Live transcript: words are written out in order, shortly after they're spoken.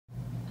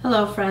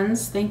Hello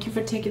friends, thank you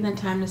for taking the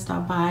time to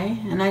stop by,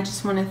 and I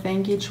just want to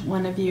thank each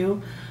one of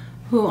you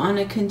who on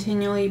a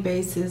continually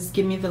basis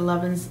give me the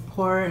love and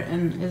support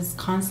and is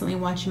constantly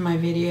watching my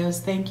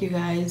videos. Thank you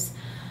guys.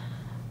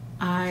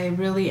 I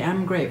really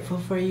am grateful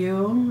for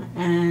you,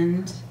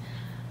 and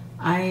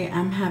I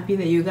am happy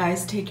that you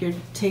guys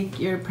take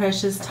your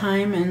precious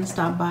time and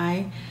stop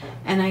by.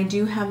 And I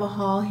do have a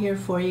haul here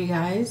for you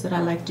guys that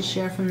I like to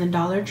share from the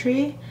Dollar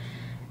Tree,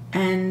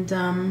 and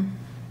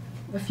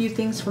a few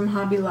things from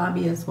Hobby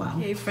Lobby as well.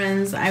 Okay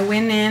friends, I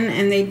went in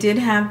and they did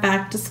have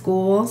back to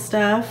school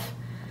stuff,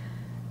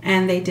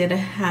 and they did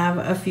have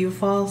a few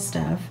fall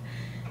stuff.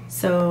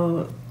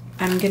 So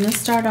I'm gonna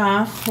start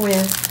off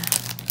with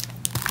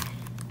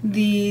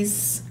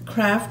these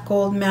craft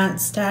gold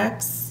matte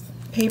stacks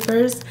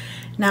papers.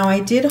 Now I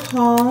did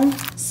haul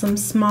some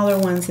smaller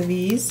ones of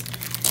these.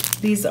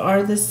 These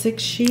are the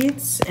 6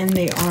 sheets, and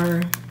they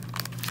are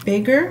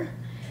bigger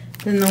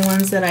than the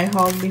ones that I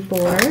hauled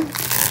before.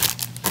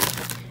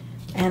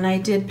 And I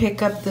did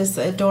pick up this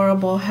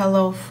adorable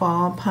Hello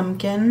Fall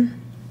pumpkin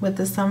with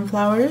the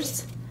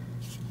sunflowers.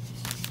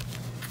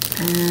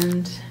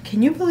 And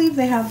can you believe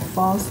they have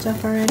fall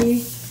stuff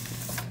already?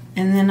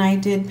 And then I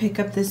did pick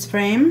up this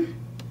frame.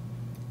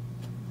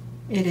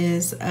 It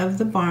is of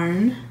the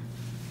barn,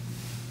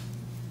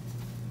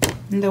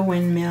 the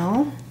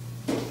windmill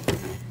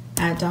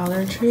at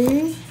Dollar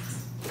Tree.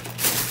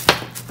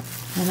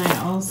 And I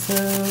also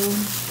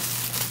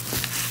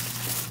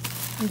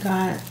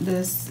got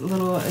this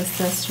little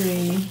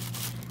accessory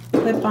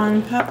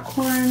clip-on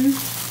popcorn.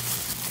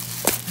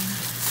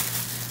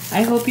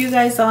 I hope you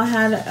guys all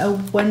had a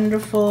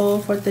wonderful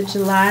 4th of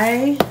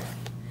July.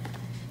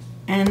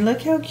 And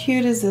look how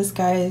cute is this,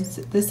 guys.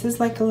 This is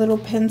like a little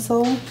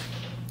pencil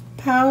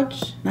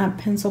pouch, not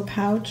pencil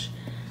pouch.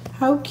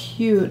 How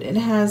cute. It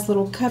has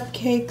little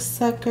cupcake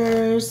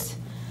suckers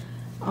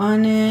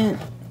on it.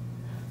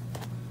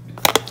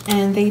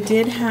 And they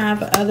did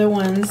have other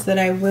ones that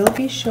I will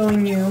be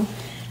showing you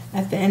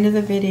at the end of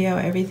the video,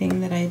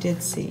 everything that I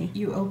did see.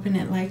 You open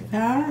it like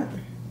that,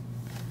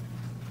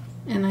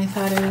 and I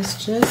thought it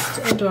was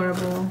just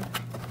adorable.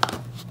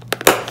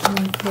 And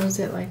you close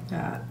it like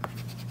that.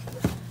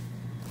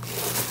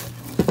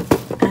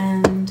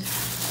 And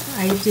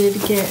I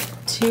did get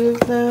 2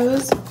 of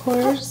those, of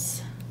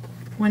course.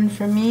 One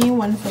for me,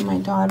 one for my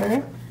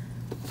daughter.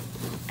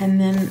 And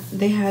then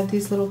they had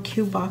these little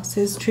cute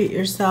boxes, treat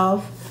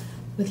yourself,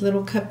 with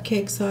little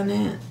cupcakes on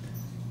it.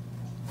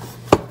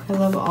 I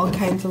love all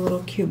kinds of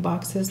little cute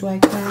boxes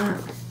like that.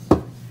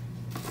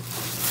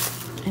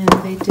 And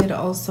they did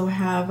also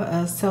have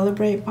a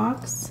celebrate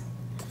box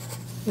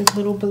with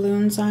little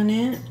balloons on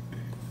it,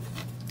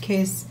 in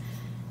case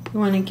you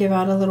want to give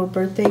out a little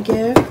birthday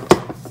gift.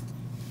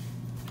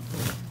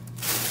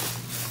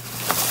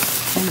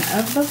 And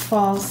of the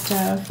fall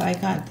stuff, I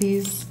got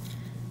these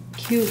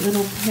cute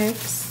little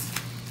picks.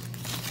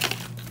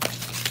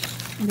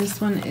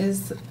 This one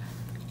is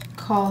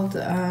called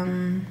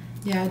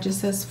yeah, it just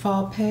says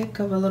fall pick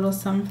of a little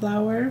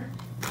sunflower.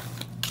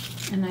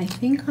 And I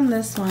think on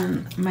this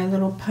one my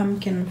little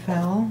pumpkin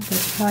fell.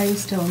 That's probably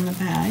still in the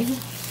bag.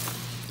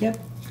 Yep,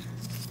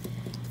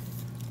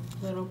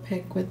 little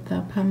pick with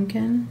the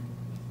pumpkin,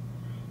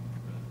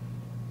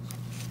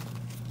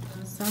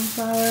 the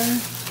sunflower,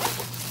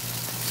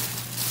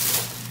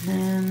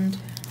 and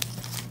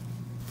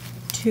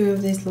 2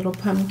 of these little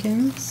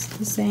pumpkins,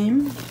 the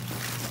same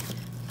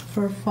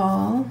for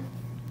fall.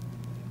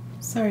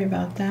 Sorry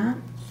about that.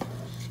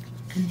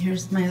 And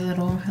here's my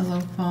little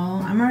Hello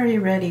Fall. I'm already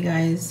ready,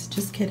 guys.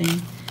 Just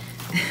kidding.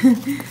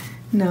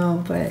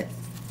 No, but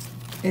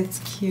it's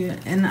cute.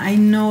 And I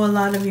know a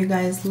lot of you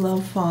guys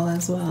love fall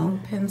as well.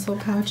 Pencil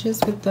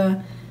pouches with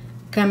the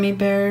gummy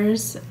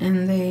bears,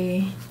 and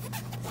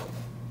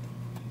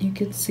you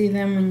could see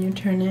them when you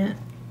turn it.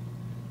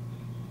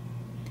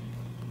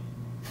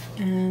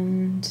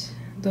 And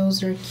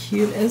those are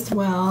cute as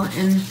well.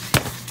 And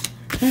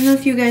I don't know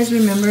if you guys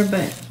remember,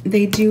 but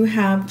they do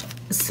have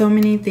so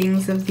many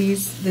things of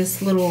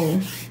this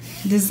little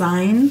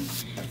design.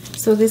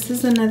 So this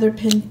is another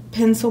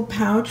pencil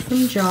pouch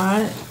from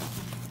Jot,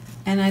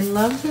 and I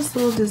love this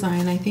little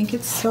design. I think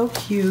it's so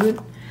cute.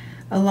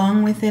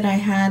 Along with it, I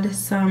had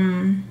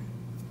some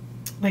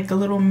like a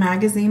little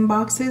magazine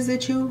boxes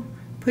that you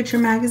put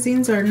your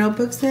magazines or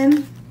notebooks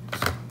in.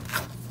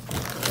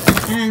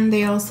 And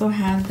they also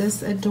had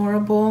this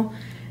adorable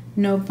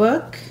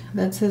notebook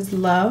that says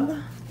love.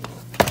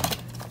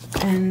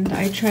 And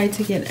I tried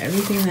to get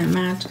everything that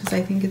matched because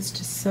I think it's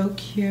just so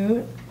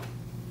cute.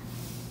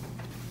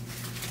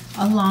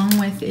 Along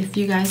with, if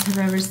you guys have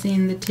ever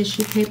seen the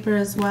tissue paper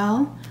as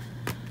well.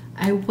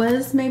 I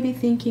was maybe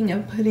thinking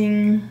of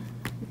putting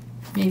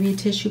maybe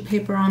tissue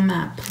paper on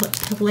that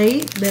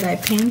plate that I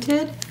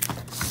painted.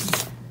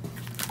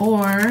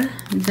 Or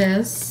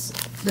this.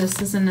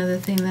 This is another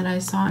thing that I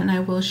saw, and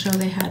I will show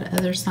they had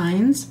other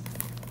signs.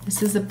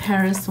 This is a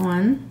Paris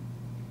one.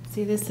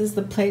 See, this is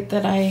the plate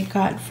that I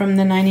got from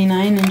the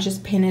 99 and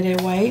just painted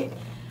it white.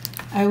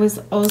 I was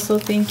also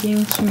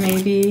thinking to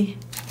maybe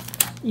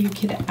you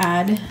could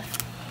add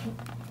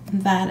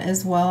that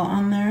as well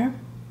on there.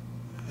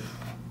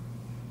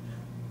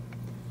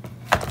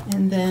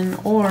 And then,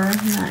 or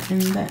not in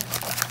that,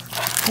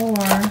 or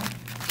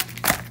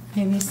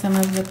maybe some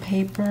of the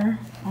paper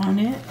on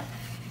it.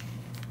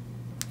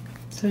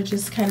 So it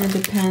just kind of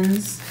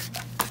depends.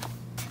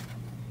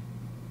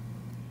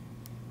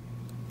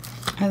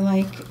 I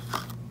like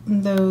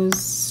those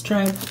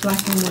striped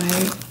black and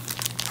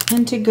white.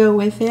 And to go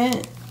with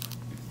it,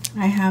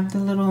 I have the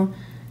little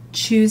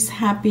Choose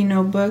Happy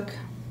notebook.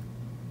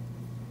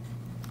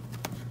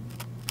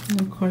 And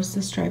of course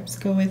the stripes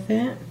go with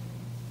it.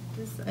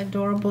 This is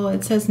adorable.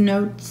 It says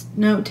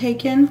note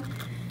taken,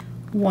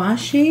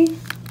 washi.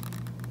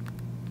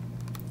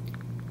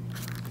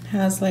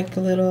 Has like a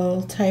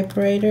little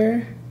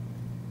typewriter.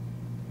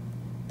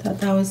 Thought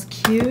that was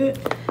cute.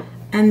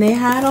 And they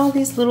had all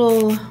these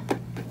little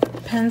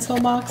pencil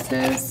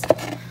boxes.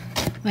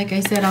 Like I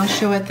said, I'll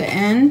show at the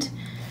end.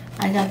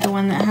 I got the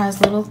one that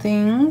has little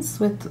things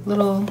with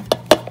little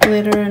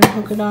glitter and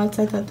polka dots.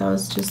 I thought that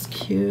was just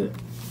cute.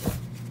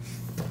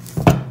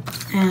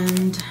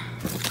 And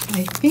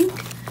I think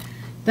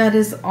that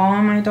is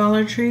all my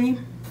Dollar Tree.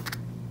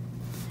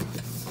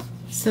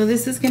 So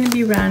this is going to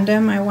be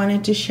random. I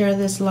wanted to share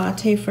this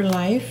Latte for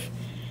Life.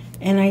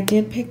 And I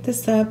did pick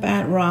this up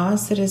at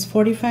Ross. It is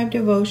 45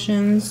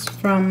 devotions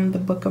from the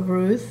Book of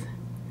Ruth.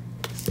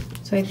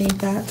 So I think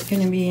that's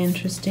going to be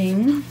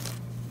interesting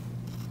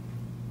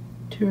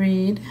to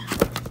read.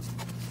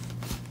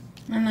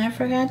 And I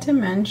forgot to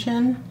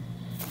mention,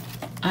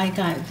 I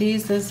got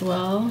these as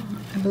well.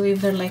 I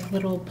believe they're like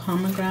little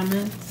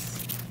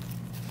pomegranates.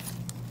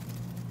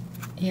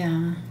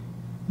 Yeah,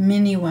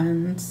 mini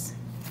ones.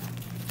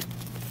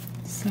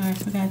 So I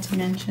forgot to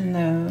mention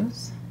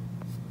those.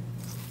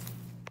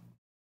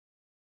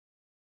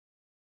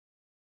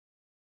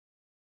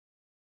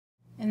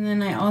 And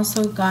then I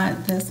also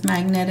got this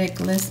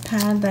magnetic list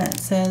pad that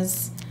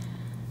says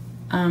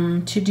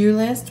to-do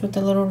list with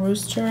a little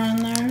rooster on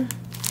there.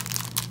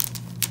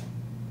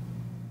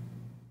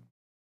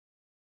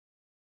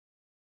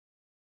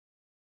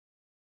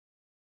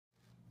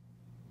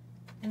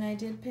 And I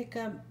did pick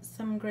up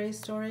some gray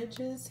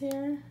storages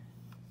here.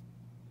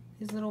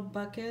 These little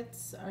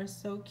buckets are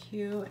so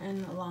cute,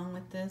 and along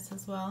with this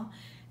as well.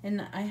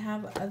 And I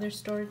have other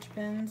storage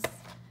bins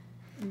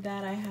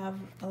that I have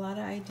a lot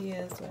of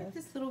ideas with.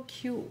 This little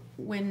cute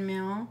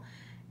windmill,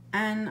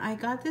 and I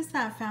got this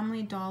at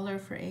Family Dollar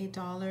for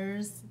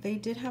 $8. They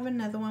did have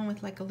another one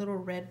with like a little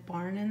red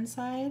barn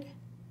inside.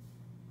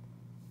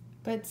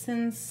 But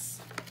since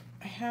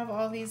I have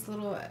all these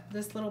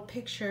this little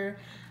picture,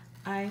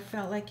 I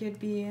felt like it'd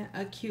be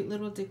a cute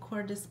little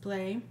decor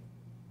display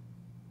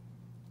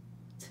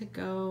to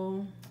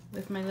go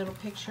with my little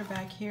picture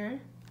back here.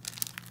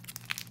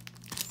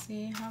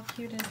 See, how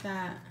cute is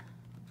that?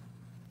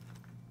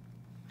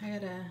 I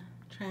gotta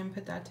try and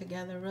put that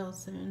together real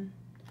soon.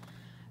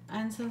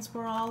 And since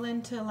we're all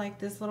into like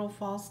this little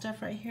fall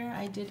stuff right here,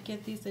 I did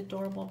get these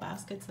adorable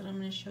baskets that I'm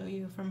gonna show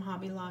you from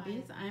Hobby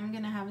Lobby. I'm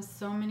gonna have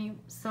so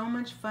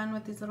much fun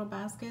with these little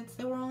baskets.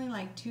 They were only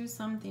like $2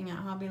 something at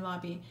Hobby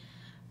Lobby.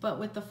 But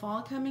with the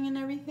fall coming and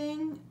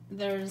everything,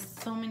 there's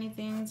so many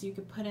things you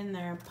could put in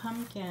there.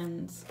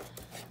 Pumpkins,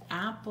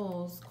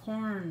 apples,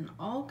 corn,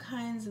 all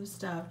kinds of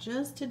stuff,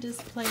 just to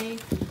display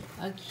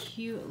a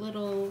cute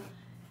little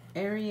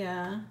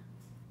area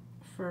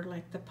for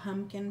like the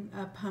pumpkin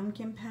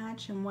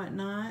patch and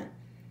whatnot.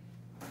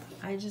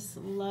 I just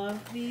love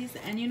these,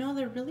 and you know,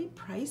 they're really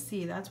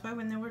pricey. That's why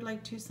when they were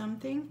like $2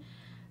 something,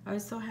 I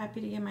was so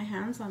happy to get my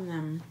hands on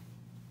them.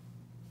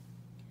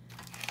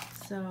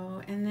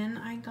 So, and then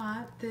I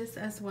got this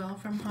as well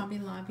from Hobby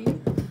Lobby.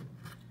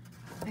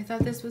 I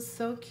thought this was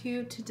so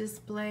cute to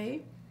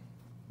display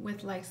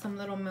with like some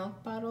little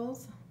milk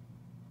bottles.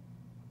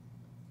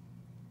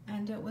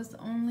 And it was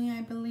only,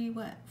 I believe,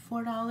 what,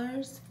 $4?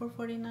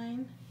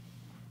 $4.49?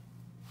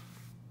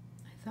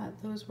 I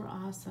thought those were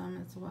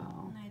awesome as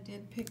well. And I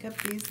did pick up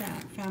these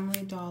at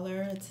Family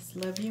Dollar. It says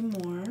Love You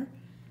More,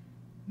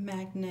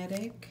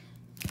 magnetic.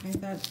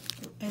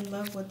 I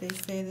love what they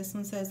say. This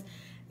one says,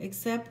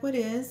 accept what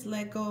is,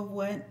 let go of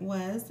what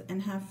was,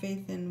 and have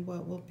faith in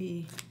what will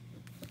be.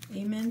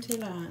 Amen to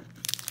that.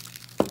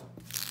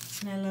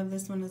 And I love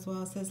this one as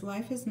well. It says,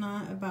 life is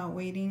not about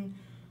waiting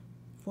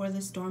for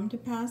the storm to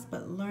pass,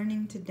 but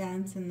learning to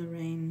dance in the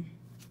rain.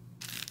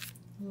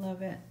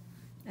 Love it.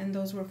 And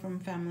those were from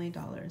Family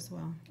Dollar as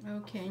well.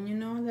 Okay, and you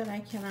know that I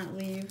cannot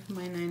leave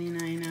my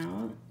 99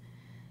 out.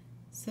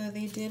 So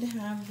they did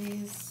have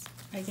these,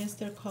 I guess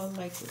they're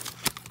called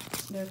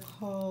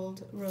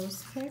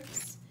rose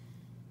picks.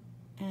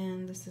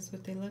 And this is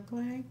what they look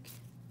like.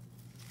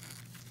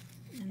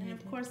 And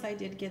of course I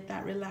did get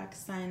that relax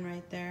sign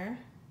right there.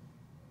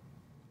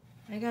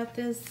 I got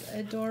this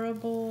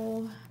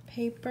adorable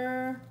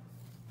paper.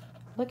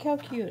 Look how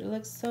cute. It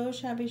looks so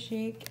shabby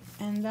chic.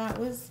 And that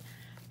was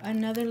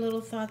another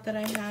little thought that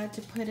I had,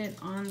 to put it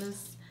on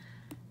this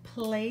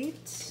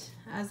plate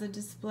as a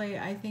display.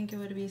 I think it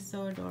would be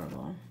so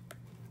adorable.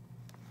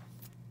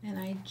 And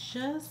I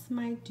just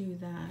might do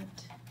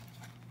that.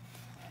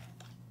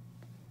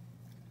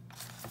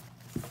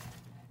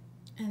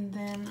 And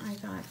then I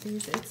got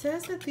these. It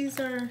says that these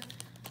are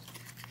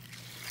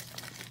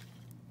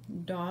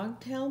dog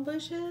tail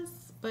bushes,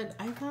 but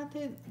I thought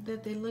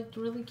that they looked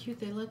really cute.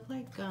 They look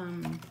like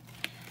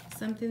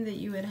something that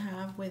you would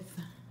have with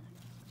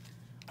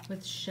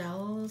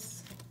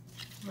shells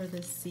or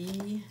the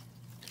sea.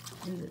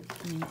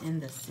 In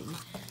the sea.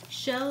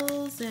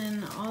 Shells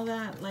and all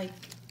that, like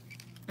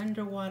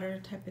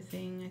underwater type of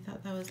thing. I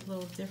thought that was a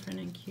little different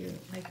and cute,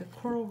 like a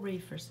coral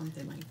reef or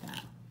something like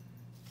that.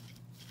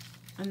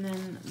 And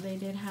then they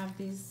did have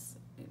these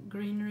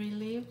greenery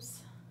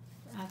leaves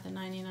at the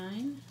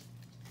 99.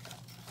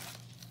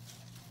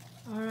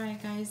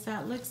 Alright guys,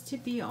 that looks to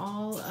be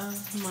all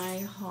of my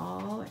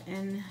haul,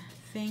 and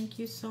thank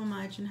you so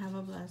much and have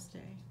a blessed day.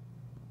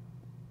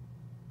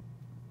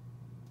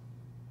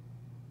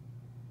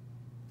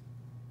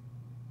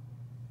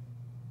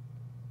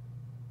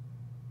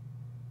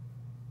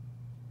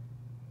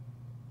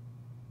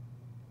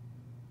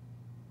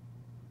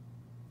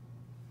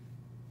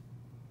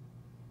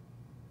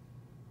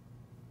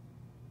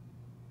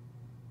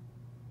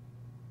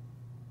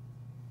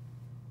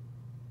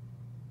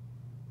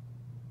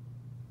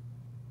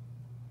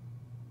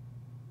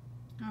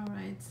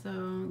 Alright,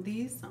 so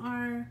these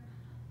are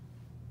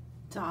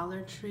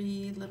Dollar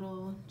Tree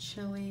little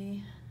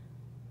chili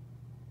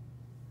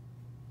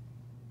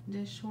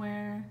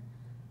dishware,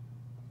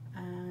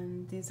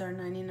 and these are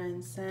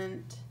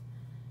 99¢.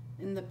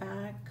 In the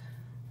back,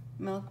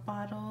 milk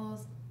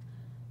bottles,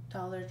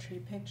 Dollar Tree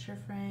picture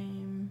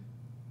frame,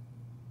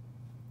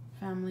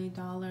 Family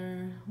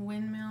Dollar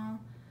windmill.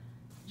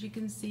 As you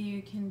can see,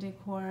 you can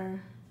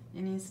decor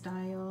any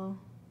style.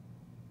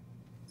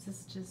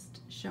 This is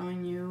just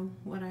showing you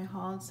what I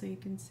hauled so you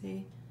can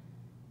see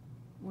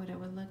what it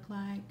would look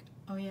like.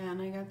 Oh yeah, and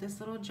I got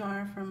this little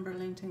jar from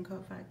Burlington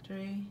Coat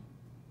Factory.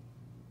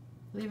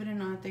 Believe it or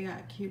not, they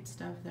got cute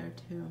stuff there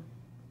too.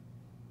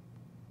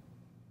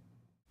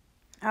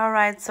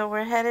 Alright, so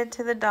we're headed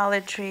to the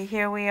Dollar Tree.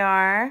 Here we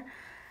are.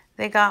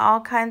 They got all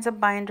kinds of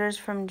binders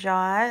from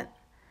Jot.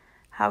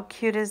 How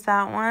cute is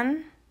that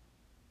one?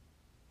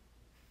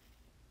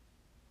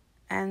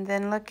 And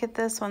then look at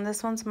this one.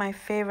 This one's my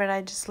favorite.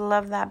 I just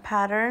love that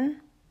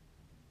pattern.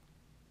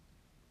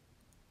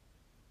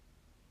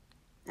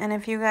 And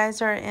if you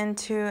guys are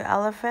into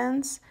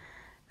elephants,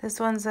 this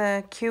one's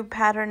a cute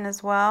pattern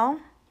as well.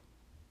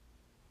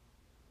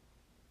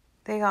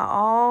 They got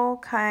all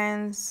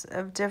kinds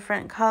of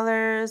different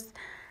colors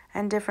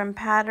and different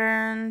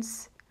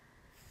patterns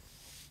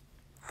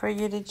for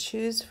you to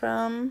choose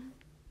from.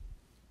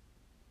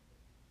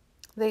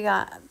 They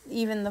got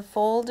even the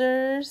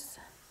folders.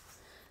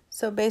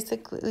 So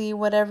basically,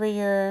 whatever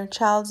your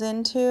child's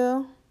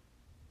into.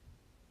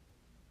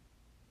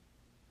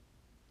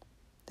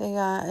 They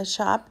got a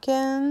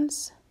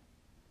Shopkins.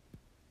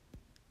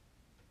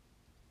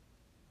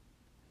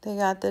 They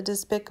got the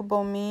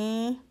Despicable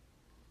Me.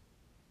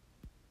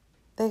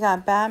 They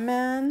got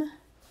Batman.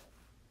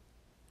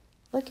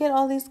 Look at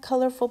all these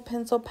colorful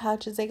pencil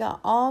pouches. They got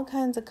all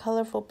kinds of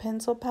colorful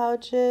pencil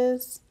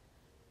pouches.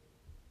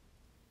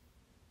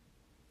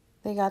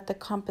 They got the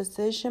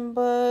composition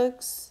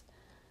books.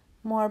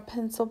 More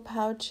pencil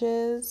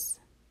pouches.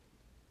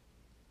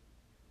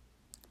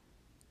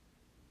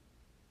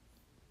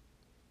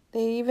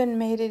 They even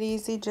made it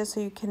easy just so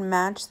you can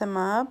match them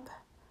up.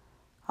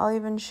 I'll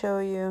even show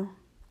you.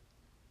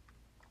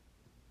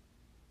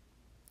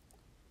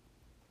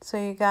 So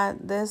you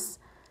got this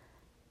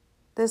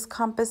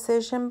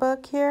composition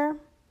book here.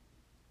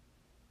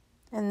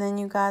 And then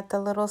you got the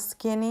little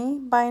skinny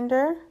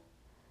binder.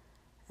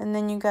 And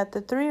then you got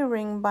the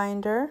 3-ring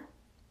binder.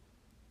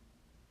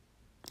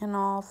 And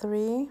all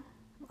 3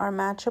 are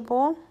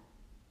matchable.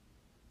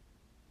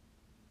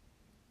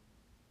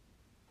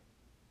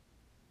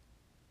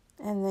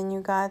 And then you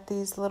got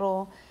these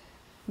little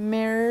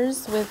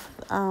mirrors with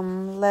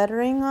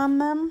lettering on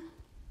them.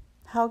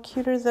 How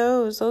cute are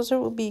those? Those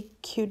will be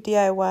cute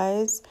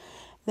DIYs.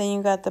 Then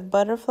you got the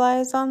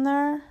butterflies on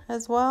there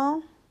as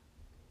well.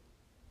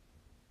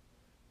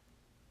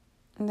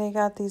 And they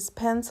got these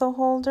pencil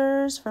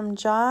holders from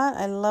Jot.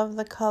 I love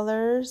the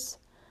colors.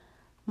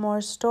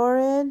 More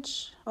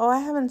storage. Oh, I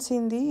haven't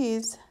seen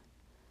these.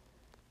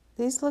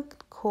 These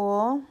look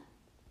cool.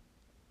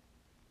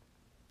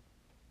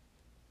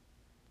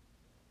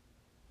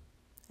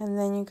 And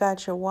then you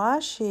got your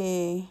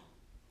washi.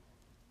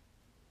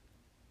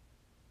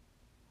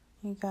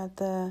 You got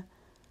the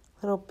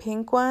little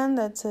pink one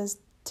that says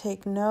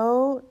take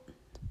note.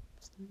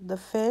 The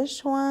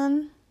fish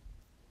one.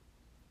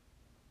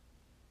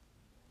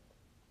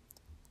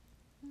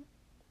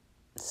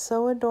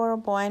 So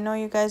adorable. I know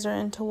you guys are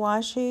into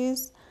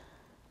washis.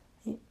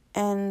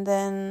 And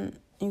then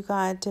you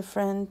got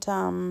different,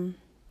 the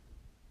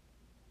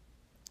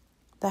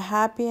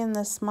happy and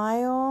the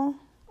smile.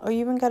 Oh,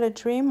 you even got a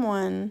dream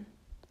one.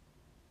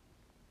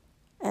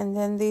 And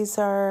then these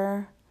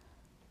are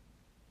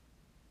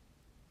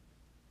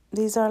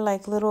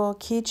like little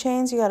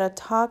keychains. You got a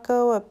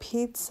taco, a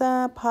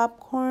pizza,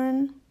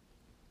 popcorn.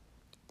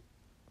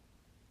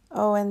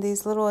 Oh, and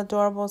these little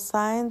adorable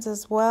signs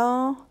as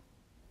well.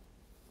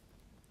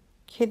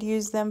 could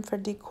use them for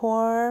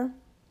decor.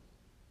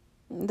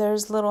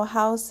 There's little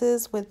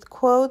houses with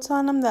quotes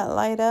on them that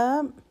light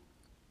up.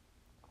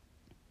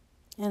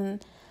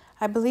 And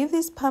I believe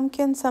these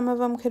pumpkins, some of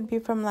them could be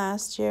from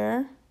last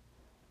year.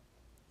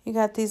 You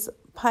got these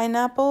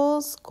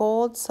pineapples,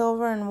 gold,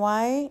 silver, and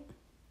white.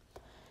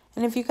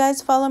 And if you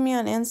guys follow me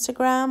on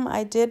Instagram,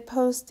 I did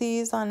post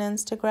these on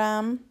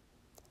Instagram.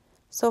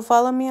 So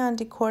follow me on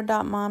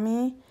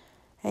decor.mommy,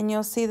 and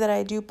you'll see that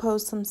I do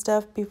post some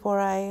stuff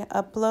before I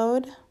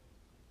upload.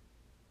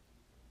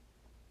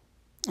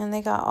 And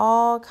they got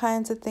all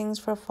kinds of things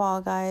for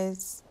fall,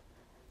 guys.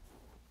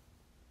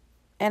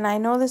 And I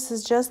know this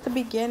is just the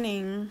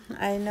beginning.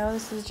 I know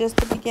this is just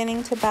the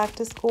beginning to back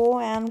to school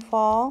and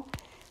fall.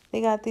 They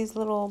got these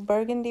little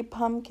burgundy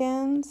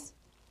pumpkins.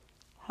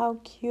 How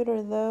cute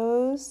are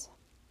those?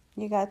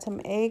 You got some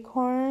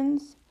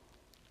acorns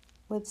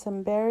with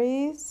some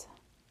berries.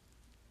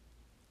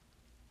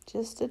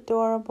 Just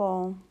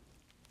adorable.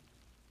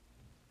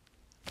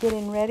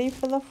 Getting ready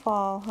for the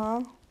fall,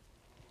 huh?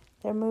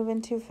 They're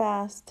moving too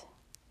fast.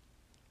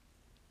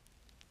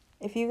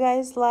 If you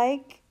guys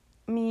like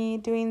me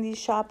doing these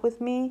shop with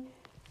me,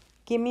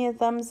 give me a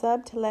thumbs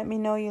up to let me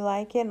know you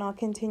like it, and I'll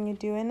continue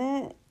doing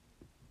it.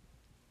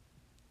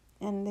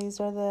 And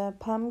these are the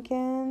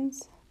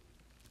pumpkins.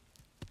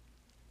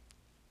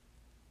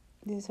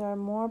 These are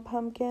more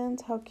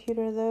pumpkins. How cute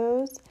are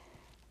those?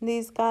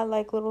 These got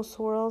like little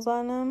swirls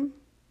on them.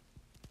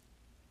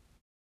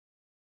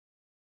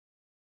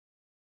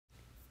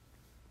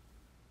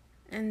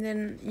 And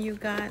then you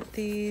got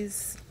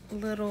these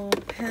little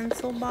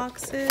pencil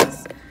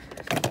boxes,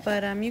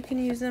 but you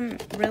can use them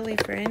really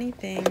for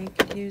anything. You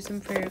could use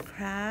them for your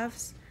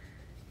crafts,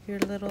 your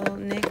little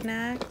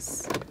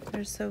knickknacks.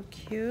 They're so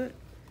cute.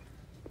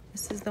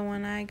 This is the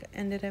one I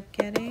ended up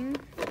getting.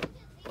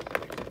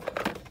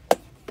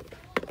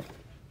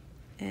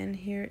 And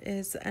here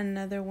is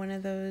another one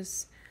of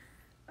those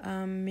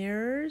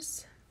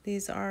mirrors.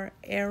 These are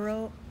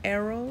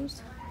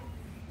arrows.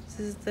 This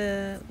is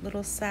the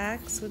little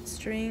sacks with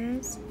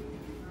strings.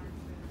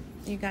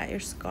 You got your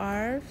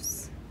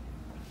scarves.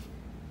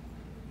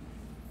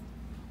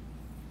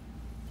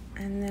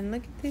 And then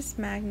look at these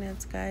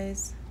magnets,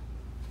 guys.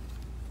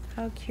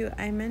 How cute.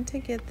 I meant to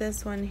get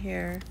this one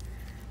here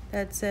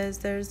that says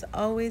there's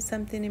always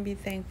something to be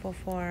thankful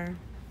for.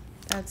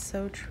 That's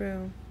so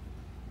true.